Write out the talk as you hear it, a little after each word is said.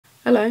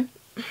Hello.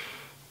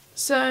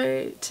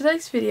 So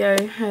today's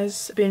video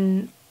has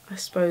been, I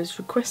suppose,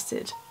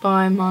 requested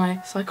by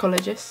my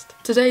psychologist.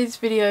 Today's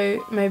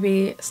video may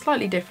be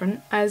slightly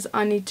different as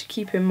I need to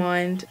keep in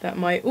mind that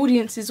my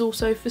audience is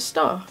also for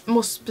staff,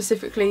 more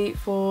specifically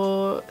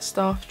for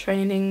staff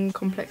training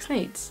complex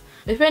needs.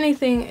 If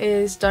anything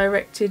is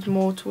directed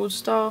more towards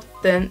staff,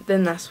 then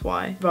that's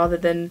why, rather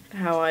than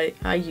how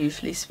I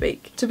usually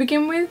speak. To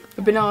begin with,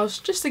 I've been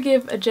asked just to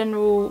give a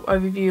general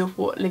overview of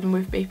what living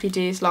with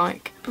BPD is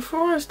like. Before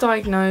I was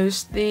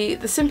diagnosed, the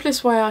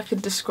simplest way I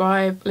could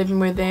describe living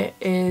with it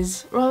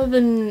is, rather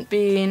than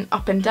being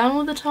up and down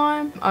all the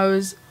time, I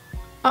was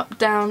up,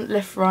 down,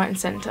 left, right and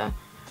centre.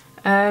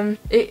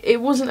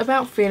 It wasn't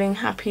about feeling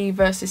happy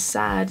versus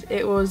sad,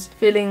 it was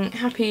feeling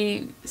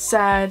happy,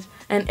 sad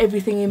and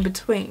everything in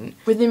between.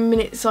 Within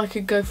minutes I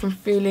could go from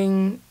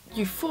feeling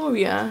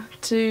euphoria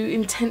to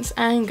intense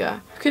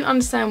anger. I couldn't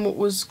understand what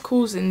was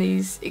causing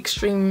these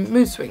extreme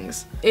mood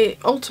swings. It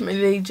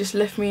ultimately just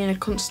left me in a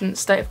constant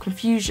state of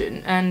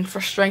confusion and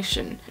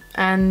frustration,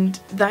 and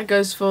that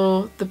goes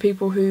for the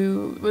people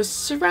who were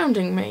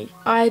surrounding me.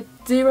 I had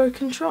zero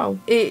control.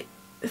 It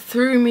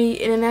threw me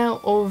in and out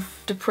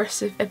of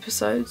depressive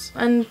episodes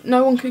and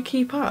no one could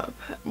keep up.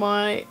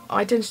 My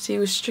identity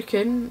was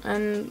stricken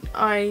and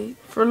I,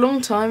 for a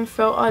long time,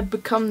 felt I'd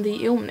become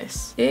the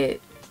illness.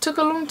 It took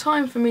a long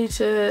time for me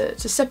to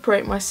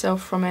separate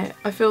myself from it.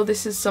 I feel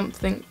this is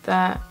something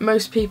that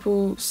most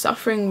people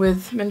suffering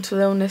with mental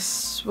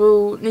illness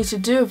will need to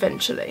do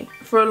eventually.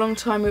 For a long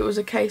time it was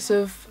a case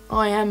of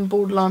I am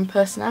borderline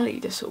personality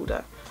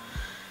disorder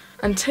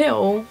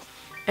until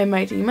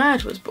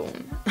BPD was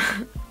born.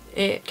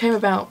 It came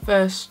about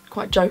first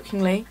quite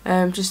jokingly,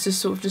 just to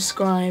sort of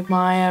describe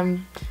my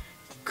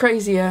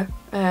crazier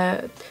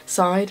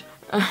side,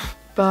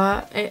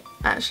 but it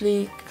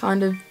actually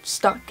kind of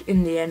stuck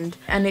in the end,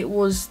 and it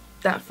was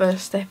that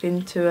first step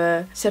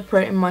into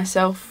separating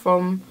myself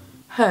from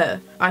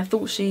her. I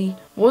thought she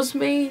was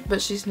me, but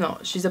she's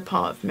not. She's a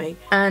part of me,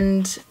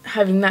 and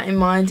having that in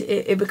mind,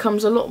 it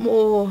becomes a lot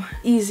more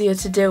easier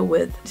to deal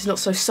with. It's not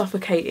so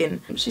suffocating.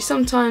 She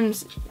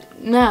sometimes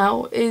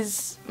now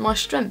is my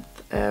strength.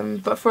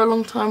 But for a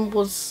long time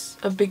was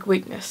a big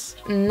weakness.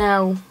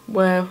 Now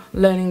we're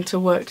learning to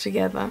work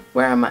together.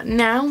 Where I'm at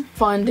now,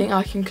 finding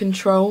I can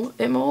control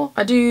it more.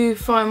 I do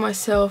find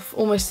myself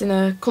almost in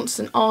a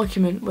constant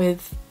argument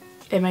with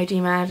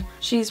BPD.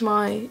 She's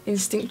my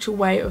instinctual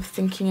way of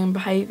thinking and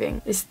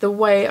behaving. It's the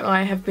way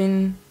I have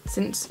been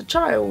since a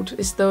child.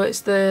 It's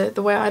the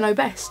way I know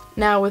best.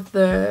 Now with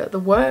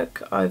the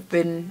work I've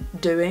been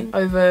doing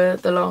over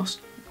the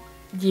last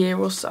year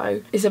or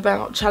so is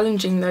about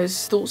challenging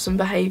those thoughts and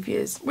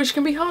behaviours, which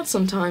can be hard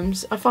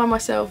sometimes. I find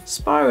myself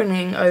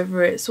spiralling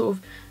over it, sort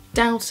of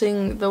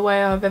doubting the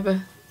way I've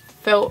ever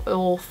felt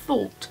or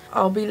thought.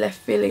 I'll be left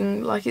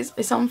feeling like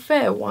it's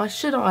unfair. Why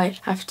should I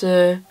have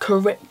to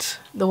correct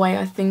the way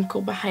I think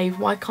or behave?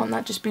 Why can't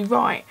that just be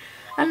right?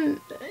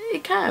 And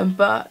it can,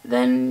 but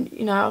then,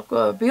 you know, I've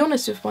got to be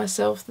honest with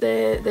myself.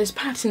 There's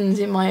patterns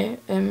in my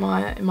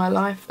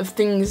life of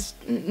things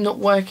not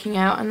working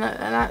out, and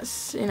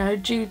that's, you know,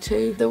 due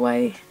to the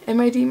way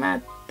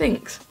BPD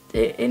thinks.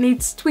 It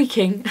needs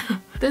tweaking.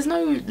 There's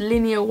no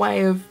linear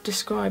way of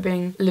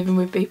describing living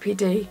with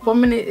BPD.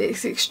 One minute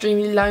it's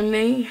extremely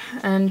lonely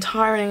and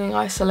tiring and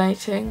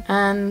isolating,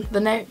 and the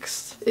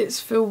next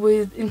it's filled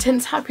with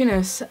intense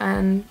happiness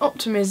and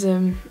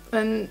optimism,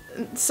 and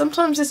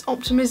sometimes this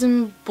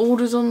optimism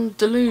borders on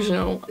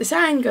delusional. It's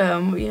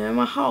anger, you know,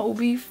 my heart will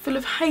be full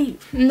of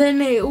hate, and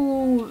then it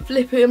will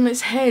flip it on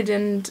its head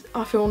and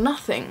I feel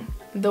nothing.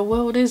 The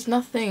world is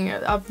nothing.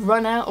 I've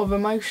run out of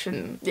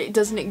emotion. It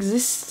doesn't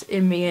exist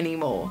in me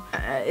anymore.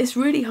 It's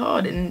really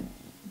hard and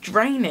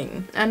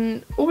draining,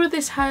 and all of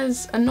this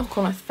has a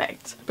knock-on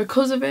effect.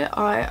 Because of it,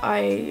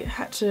 I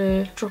had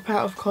to drop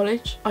out of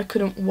college. I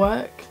couldn't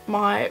work.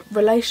 My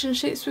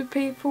relationships with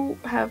people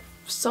have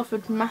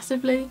suffered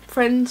massively.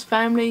 Friends,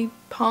 family,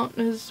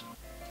 partners,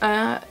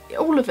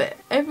 all of it.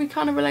 Every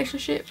kind of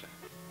relationship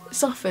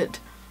suffered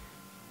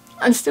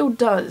and still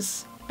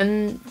does.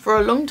 And for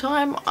a long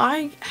time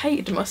I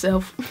hated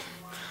myself.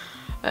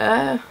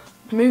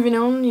 Moving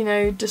on, you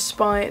know,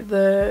 despite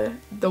the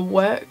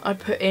work I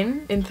put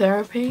in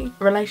therapy,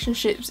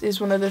 relationships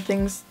is one of the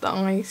things that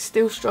I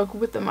still struggle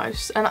with the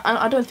most. And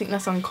I don't think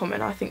that's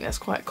uncommon. I think that's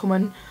quite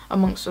common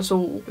amongst us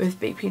all with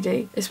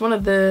BPD. It's one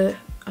of the,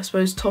 I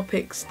suppose,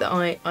 topics that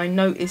I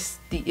notice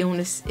the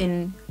illness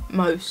in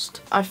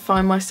most. I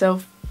find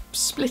myself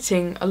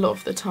splitting a lot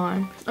of the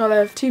time. I'll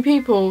have two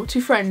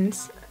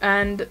friends,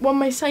 and one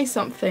may say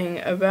something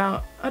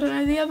about, I don't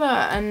know, the other,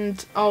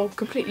 and I'll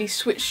completely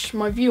switch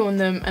my view on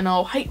them and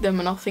I'll hate them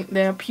and I'll think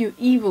they're pure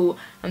evil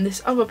and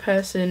this other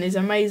person is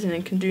amazing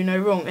and can do no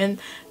wrong. And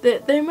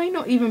there may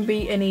not even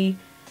be any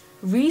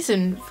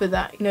reason for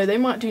that. You know, they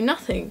might do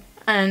nothing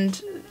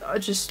and I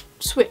just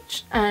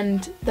switch,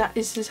 and that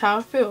is just how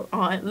I feel.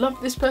 I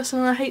love this person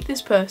and I hate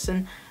this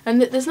person,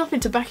 and there's nothing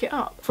to back it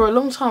up. For a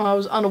long time I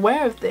was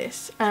unaware of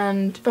this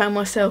and found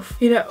myself,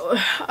 you know,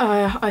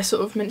 I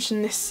sort of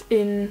mentioned this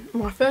in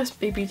my first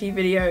BPD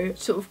video,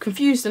 sort of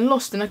confused and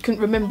lost, and I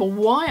couldn't remember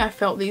why I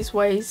felt these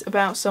ways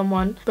about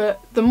someone.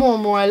 But the more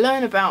and more I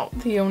learn about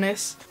the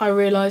illness, I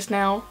realise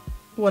now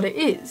what it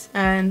is,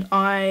 and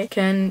I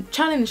can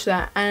challenge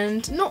that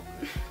and not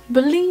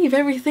believe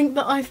everything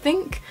that I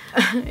think.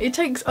 It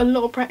takes a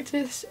lot of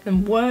practice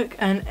and work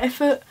and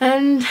effort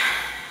and,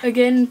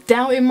 again,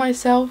 doubting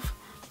myself,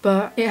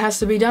 but it has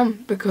to be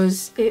done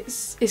because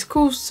it's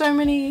caused so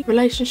many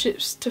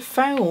relationships to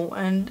fail,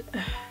 and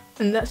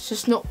that's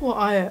just not what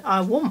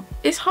I want.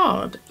 It's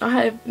hard. I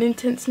have an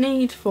intense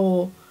need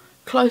for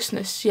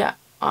closeness, yet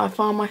I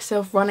find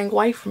myself running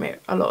away from it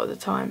a lot of the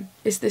time.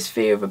 It's this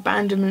fear of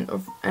abandonment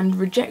and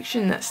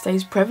rejection that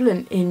stays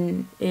prevalent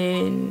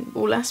in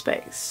all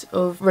aspects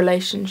of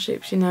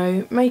relationships, you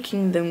know,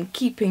 making them,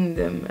 keeping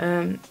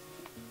them,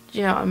 do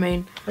you know what I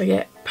mean? I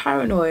get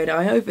paranoid,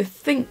 I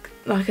overthink,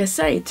 like I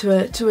say,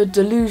 to a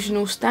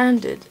delusional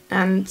standard,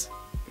 and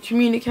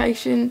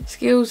communication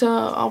skills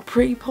are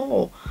pretty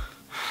poor.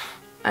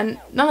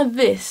 And none of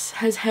this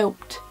has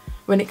helped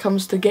when it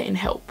comes to getting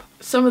help.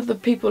 Some of the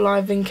people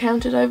I've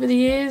encountered over the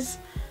years,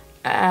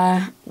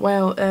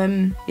 well,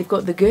 you've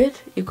got the good,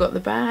 you've got the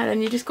bad,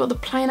 and you just got the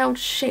plain old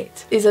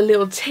shit. Is a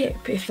little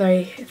tip if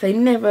they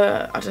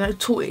never, I don't know,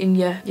 taught it in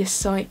your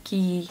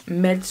psyche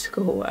med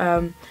school.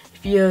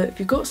 If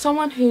you've got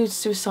someone who's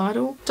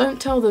suicidal, don't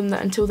tell them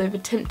that until they've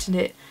attempted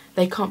it,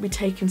 they can't be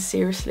taken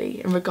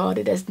seriously and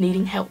regarded as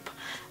needing help.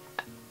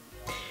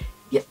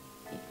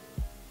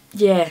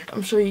 Yeah,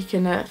 I'm sure you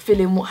can fill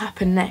in what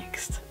happened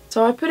next.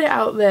 So I put it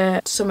out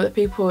there to some of the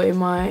people in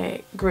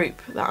my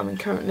group that I'm in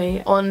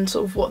currently on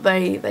sort of what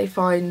they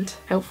find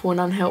helpful and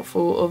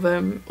unhelpful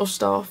of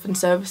staff and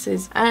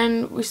services,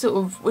 and we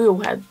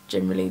all had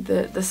generally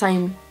the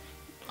same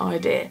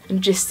idea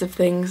and gist of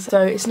things.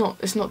 So it's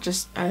not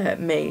just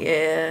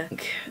me.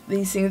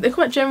 These things, they're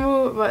quite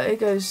general, but it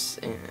goes,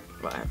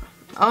 whatever.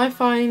 I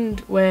find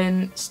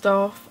when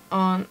staff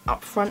aren't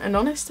upfront and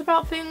honest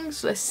about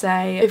things, let's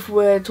say if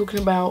we're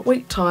talking about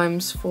wait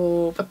times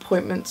for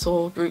appointments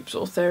or groups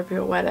or therapy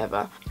or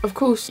whatever, of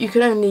course you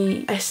can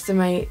only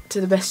estimate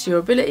to the best of your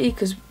ability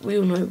because we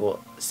all know what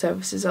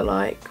services are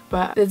like,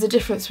 but there's a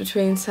difference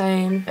between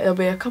saying it'll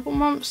be a couple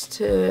months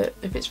to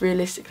if it's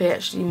realistically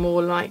actually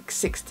more like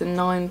 6 to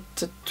 9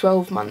 to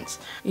 12 months.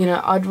 You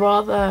know, I'd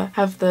rather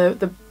have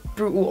the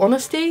brutal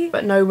honesty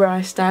but know where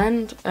I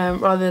stand,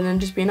 rather than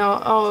just being oh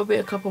it'll be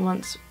a couple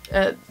months,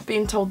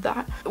 being told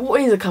that. What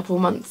is a couple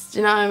months, do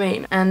you know what I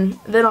mean? And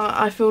then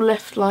I feel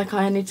left like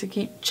I need to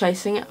keep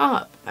chasing it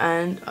up,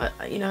 and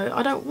you know,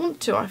 I don't want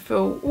to. I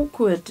feel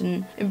awkward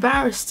and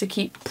embarrassed to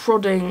keep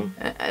prodding,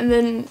 and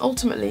then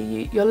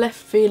ultimately you're left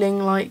feeling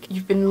like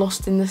you've been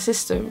lost in the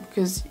system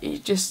because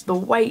the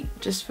wait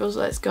just feels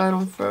like it's going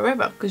on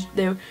forever because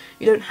you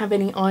don't have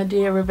any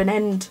idea of an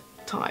end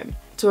time.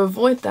 To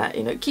avoid that,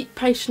 you know, keep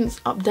patients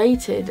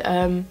updated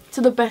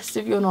to the best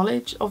of your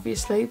knowledge,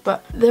 obviously,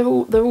 but they're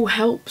all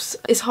helps.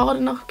 It's hard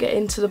enough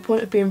getting to the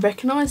point of being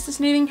recognised as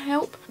needing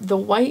help. The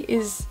wait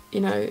is, you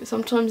know,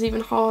 sometimes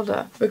even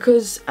harder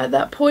because at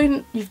that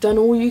point you've done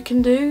all you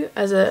can do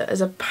as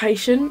a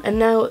patient, and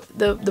now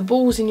the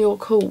ball's in your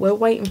court. We're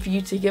waiting for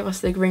you to give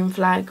us the green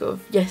flag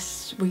of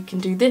yes, we can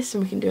do this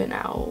and we can do it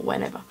now or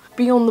whenever.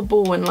 Be on the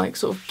ball and like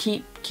sort of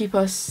keep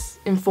us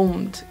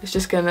informed. It's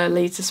just gonna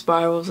lead to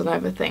spirals and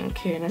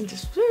overthinking and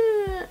just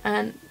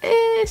and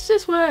it's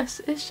just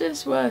worse. It's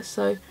just worse.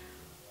 So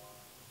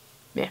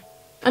yeah.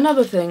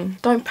 Another thing,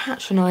 don't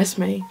patronise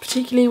me,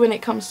 particularly when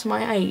it comes to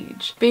my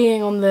age.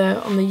 Being on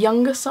the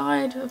younger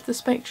side of the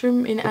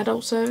spectrum in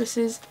adult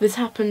services, this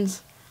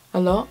happens a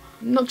lot.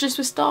 Not just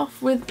with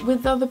staff,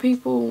 with other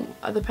people,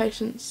 other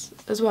patients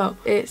as well.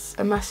 It's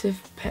a massive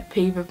pet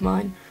peeve of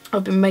mine.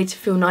 I've been made to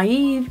feel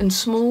naive and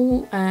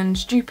small and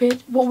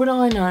stupid. What would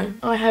I know?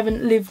 I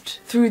haven't lived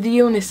through the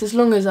illness as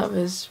long as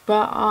others,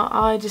 but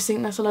I just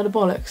think that's a load of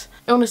bollocks.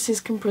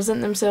 Illnesses can present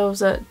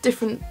themselves at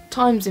different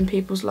times in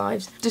people's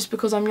lives. Just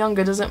because I'm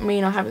younger doesn't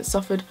mean I haven't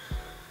suffered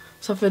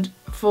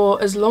for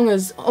as long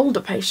as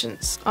older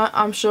patients.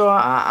 I'm sure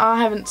I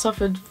haven't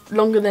suffered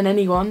longer than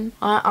anyone.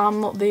 I'm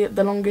not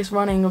the longest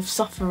running of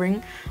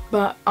suffering,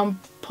 but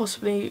I'm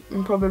possibly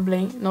and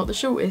probably not the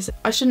shortest.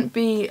 I shouldn't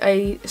be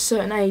a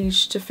certain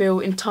age to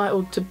feel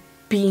entitled to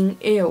being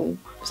ill.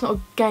 It's not a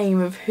game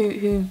of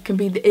who can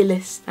be the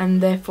illest and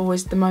therefore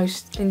is the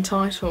most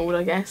entitled,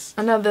 I guess.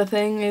 Another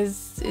thing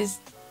is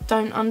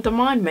don't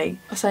undermine me.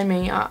 I say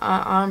me,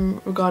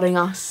 I'm regarding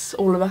us,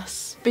 all of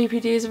us.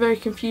 BPD is a very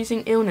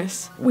confusing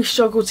illness. We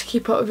struggle to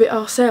keep up with it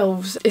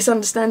ourselves. It's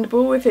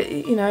understandable if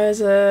it, you know, as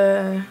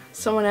a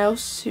someone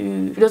else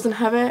who doesn't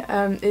have it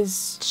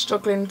is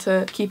struggling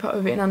to keep up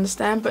with it and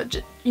understand,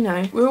 but you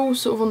know, we're all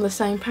sort of on the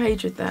same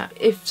page with that.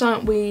 If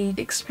something we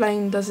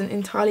explain doesn't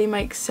entirely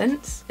make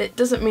sense, it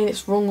doesn't mean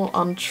it's wrong or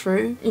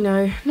untrue. You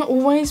know, not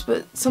always,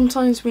 but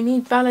sometimes we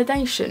need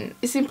validation.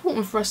 It's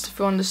important for us to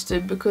feel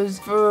understood, because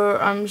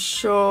for, I'm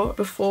sure,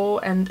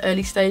 before and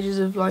early stages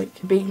of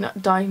like being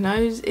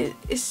diagnosed,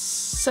 it's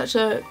such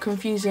a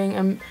confusing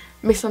and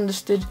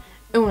misunderstood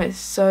illness,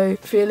 so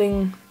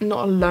feeling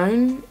not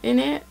alone in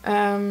it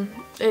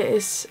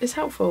is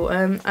helpful,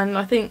 and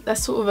I think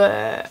that's sort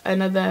of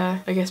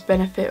another, I guess,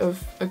 benefit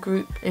of a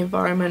group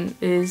environment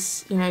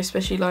is, you know,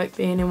 especially like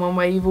being in one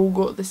where you've all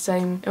got the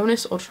same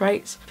illness or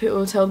traits.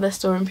 People tell their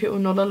story and people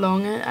nod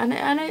along, and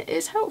it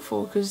is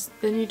helpful, because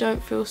then you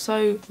don't feel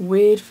so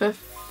weird for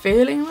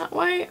feeling that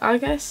way, I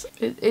guess.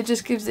 It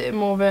just gives it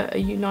more of a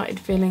united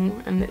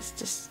feeling, and it's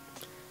just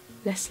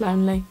less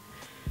lonely.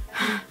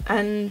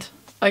 And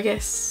I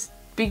guess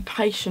be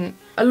patient.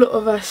 A lot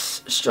of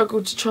us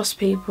struggle to trust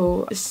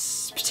people,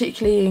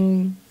 particularly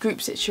in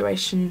group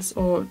situations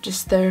or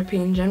just therapy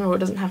in general. It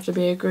doesn't have to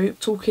be a group.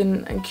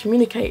 Talking and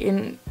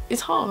communicating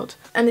is hard,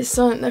 and it's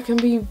something that can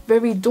be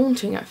very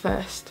daunting at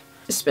first,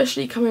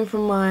 especially coming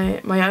from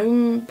my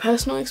own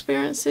personal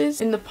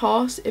experiences. In the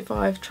past, if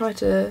I've tried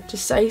to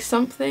say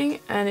something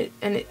and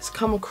it's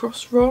come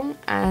across wrong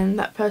and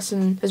that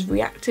person has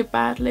reacted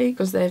badly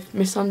because they've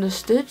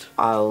misunderstood,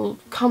 I'll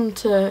come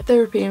to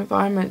therapy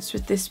environments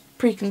with this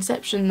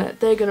preconception that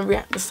they're going to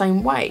react the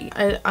same way,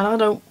 and I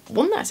don't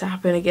want that to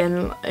happen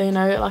again. You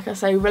know, like I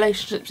say,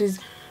 relationships is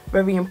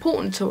very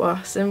important to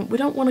us, and we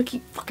don't want to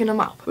keep fucking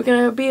them up. We're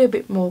going to be a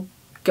bit more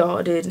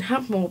guarded and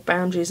have more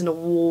boundaries and a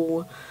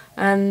wall,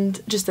 and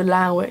just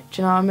allow it.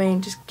 Do you know what I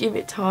mean? Just give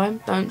it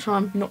time. Don't try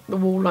and knock the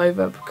wall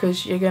over,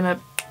 because you're going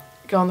to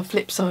go on the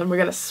flip side and we're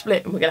going to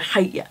split and we're going to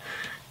hate you.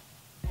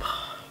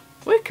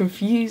 We're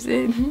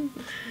confusing.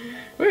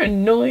 We're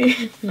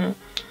annoying. No.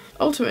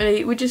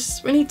 Ultimately, we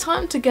need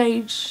time to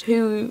gauge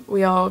who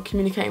we are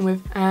communicating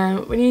with,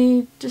 and we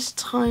need just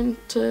time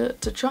to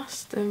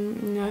trust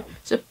and, you know,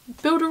 to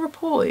build a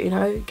rapport, you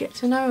know, get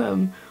to know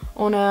them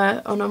on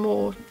a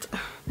more,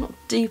 not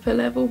deeper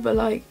level, but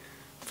like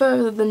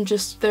further than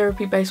just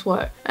therapy-based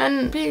work.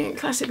 And being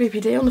classic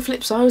BPD, on the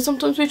flip side,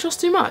 sometimes we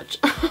trust too much.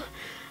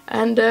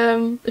 And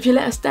if you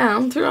let us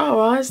down through our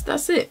eyes,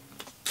 that's it.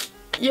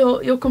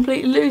 You'll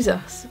completely lose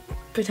us.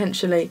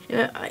 Potentially, you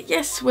know,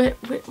 yes, we're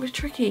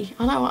tricky.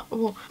 I know.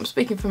 Well, I'm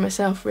speaking for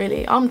myself,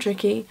 really. I'm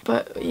tricky,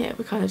 but yeah,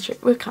 we're kind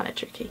of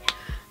tricky.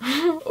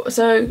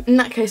 So in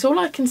that case, all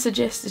I can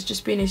suggest is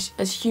just being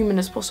as human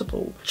as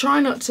possible. Try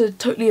not to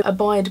totally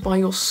abide by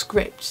your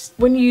script.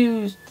 When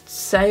you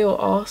say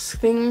or ask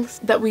things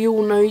that we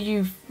all know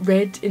you've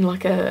read in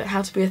like a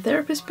how to be a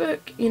therapist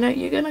book, you know,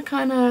 you're gonna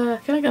kind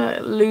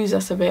of lose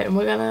us a bit, and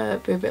we're gonna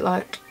be a bit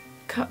like,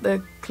 cut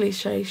the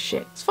cliche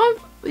shit. It's fine,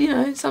 you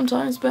know,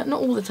 sometimes, but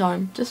not all the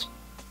time. Just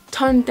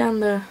tone down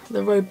the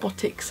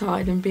robotic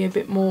side and be a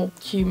bit more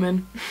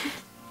human.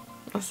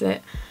 That's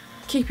it.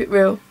 Keep it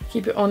real,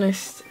 keep it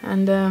honest,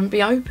 and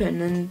be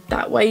open, and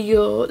that way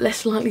you're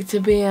less likely to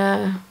be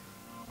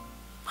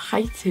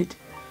hated.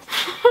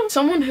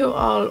 Someone who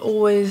I'll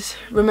always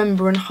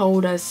remember and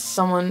hold as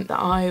someone that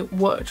I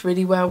worked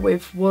really well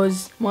with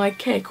was my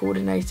care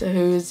coordinator,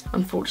 who is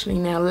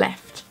unfortunately now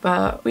left.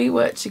 But we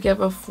worked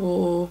together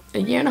for a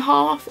year and a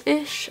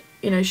half-ish.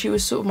 You know, she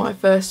was sort of my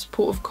first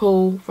port of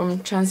call from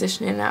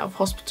transitioning out of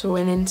hospital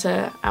and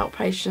into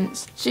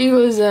outpatients. She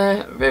was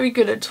very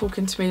good at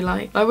talking to me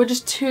like we're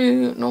just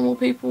two normal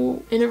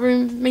people in a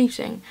room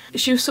meeting.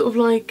 She was sort of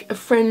like a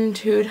friend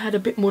who had had a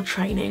bit more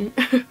training.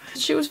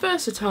 She was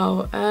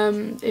versatile.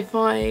 If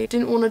I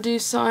didn't want to do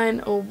sign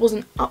or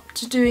wasn't up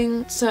to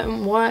doing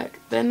certain work,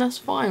 then that's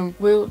fine.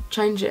 We'll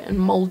change it and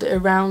mould it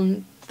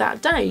around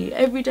that day.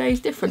 Every day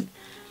is different.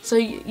 So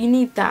you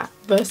need that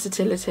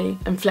versatility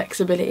and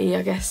flexibility,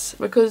 I guess,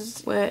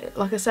 because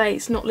like I say,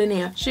 it's not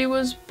linear. She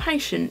was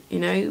patient, you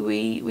know,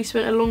 we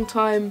spent a long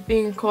time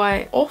being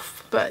quite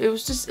off, but it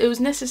was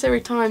necessary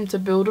time to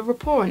build a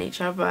rapport on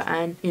each other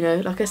and, you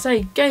know, like I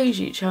say, gauge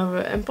each other,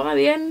 and by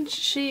the end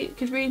she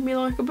could read me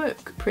like a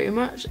book, pretty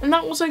much. And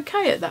that was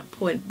okay at that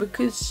point,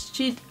 because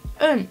she'd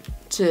earned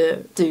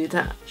to do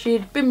that. She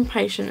had been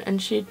patient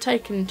and she had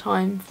taken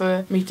time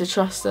for me to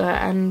trust her,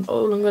 and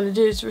all I'm going to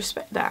do is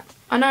respect that.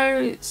 I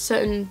know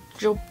certain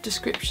job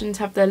descriptions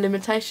have their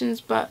limitations,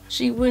 but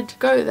she would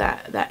go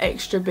that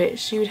extra bit.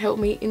 She would help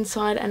me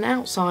inside and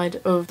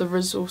outside of the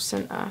resource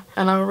centre,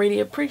 and I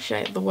really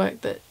appreciate the work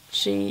that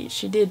she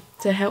did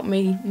to help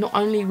me not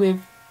only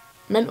with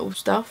mental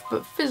stuff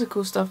but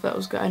physical stuff that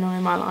was going on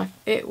in my life.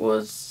 It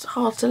was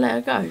hard to let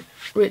her go,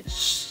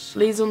 which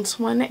leads on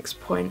to my next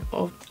point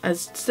of,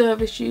 as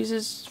service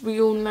users,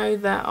 we all know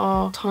that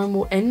our time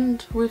will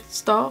end with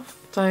staff.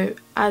 So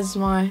as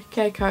my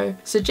care co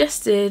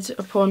suggested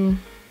upon,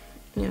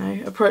 you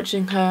know,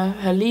 approaching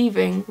her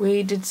leaving,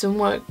 we did some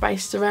work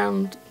based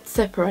around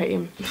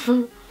separating.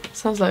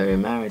 Sounds like we're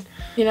married.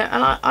 You know,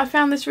 and I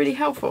found this really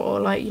helpful.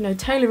 Like, you know,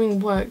 tailoring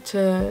work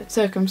to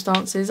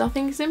circumstances I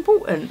think is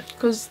important,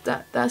 because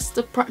that's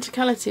the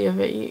practicality of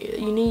it.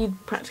 You need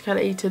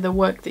practicality to the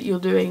work that you're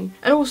doing.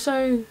 And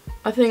also,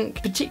 I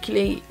think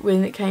particularly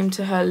when it came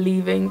to her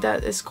leaving,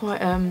 that is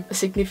quite a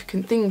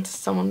significant thing to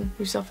someone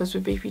who suffers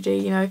with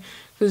BPD, you know,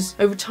 because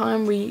over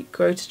time we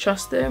grow to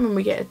trust them and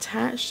we get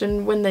attached,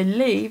 and when they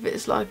leave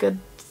it's like a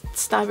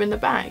stab in the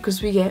back,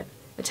 because we get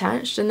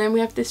attached and then we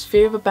have this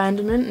fear of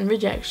abandonment and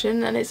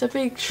rejection, and it's a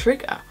big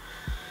trigger.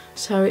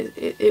 So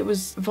it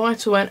was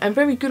vital and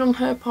very good on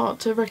her part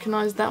to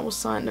recognise that was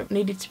something that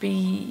needed to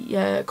be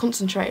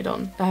concentrated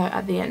on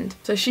at the end.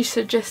 So she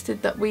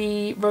suggested that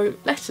we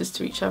wrote letters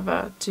to each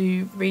other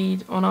to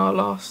read on our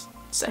last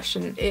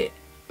session. It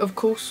of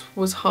course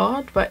was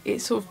hard, but it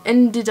sort of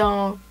ended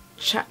our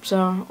chapter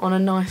on a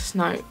nice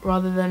note,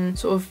 rather than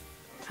sort of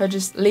her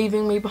just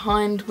leaving me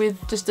behind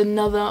with just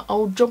another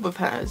old job of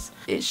hers.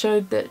 It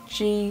showed that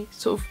she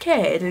sort of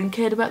cared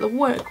about the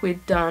work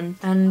we'd done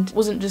and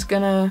wasn't just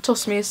gonna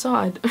toss me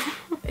aside.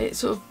 It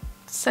sort of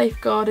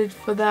safeguarded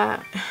for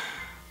that,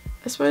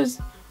 I suppose,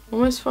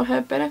 almost for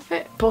her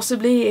benefit.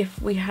 Possibly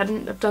if we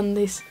hadn't have done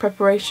this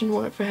preparation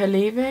work for her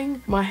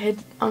leaving, my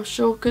head, I'm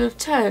sure, could have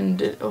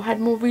turned or had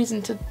more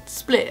reason to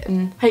split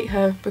and hate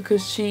her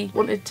because she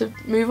wanted to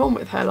move on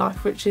with her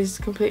life, which is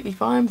completely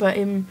fine, but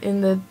in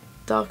the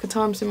darker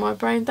times in my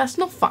brain, that's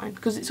not fine,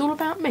 because it's all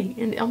about me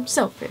and I'm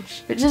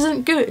selfish, which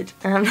isn't good.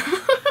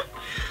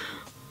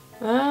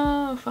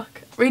 Oh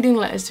fuck. Reading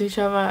letters to each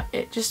other,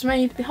 it just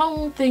made the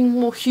whole thing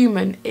more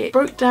human. It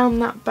broke down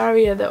that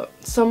barrier that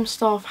some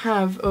staff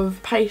have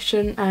of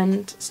patient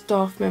and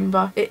staff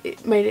member.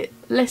 It made it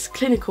less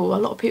clinical. A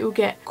lot of people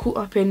get caught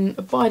up in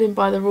abiding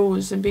by the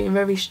rules and being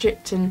very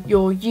strict, and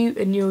you're you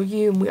and you're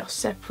you and we are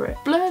separate.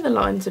 Blur the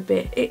lines a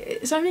bit.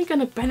 It's only going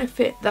to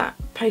benefit that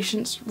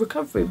patient's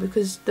recovery,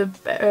 because the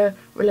better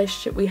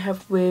relationship we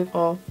have with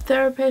our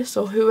therapist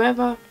or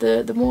whoever,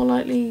 the more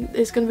likely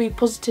there's going to be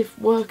positive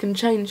work and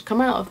change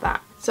come out of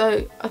that.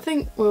 So I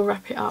think we'll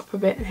wrap it up a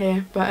bit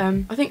here, but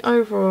I think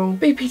overall,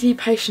 BPD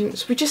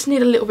patients, we just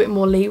need a little bit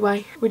more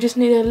leeway. We just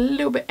need a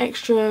little bit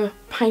extra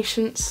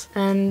patience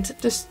and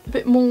just a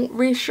bit more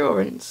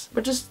reassurance.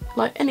 We're just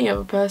like any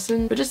other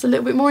person, but just a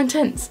little bit more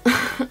intense.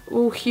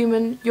 We're all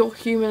human. You're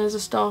human as a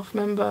staff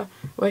member.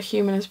 We're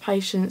human as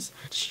patients.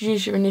 Just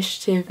use your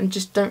initiative and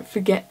just don't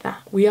forget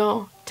that. We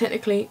are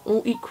technically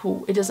all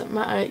equal. It doesn't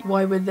matter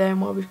why we're there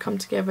and why we've come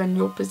together in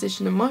your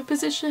position and my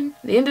position.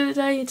 At the end of the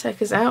day, you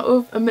take us out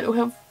of a mental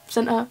health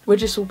centre, we're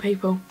just all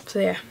people. So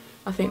yeah,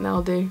 I think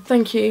that'll do.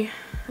 Thank you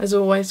as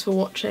always for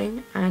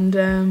watching, and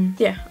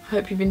yeah, I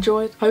hope you've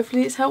enjoyed.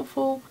 Hopefully it's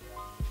helpful.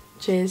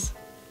 Cheers.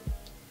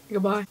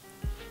 Goodbye.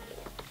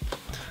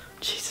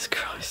 Jesus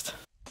Christ.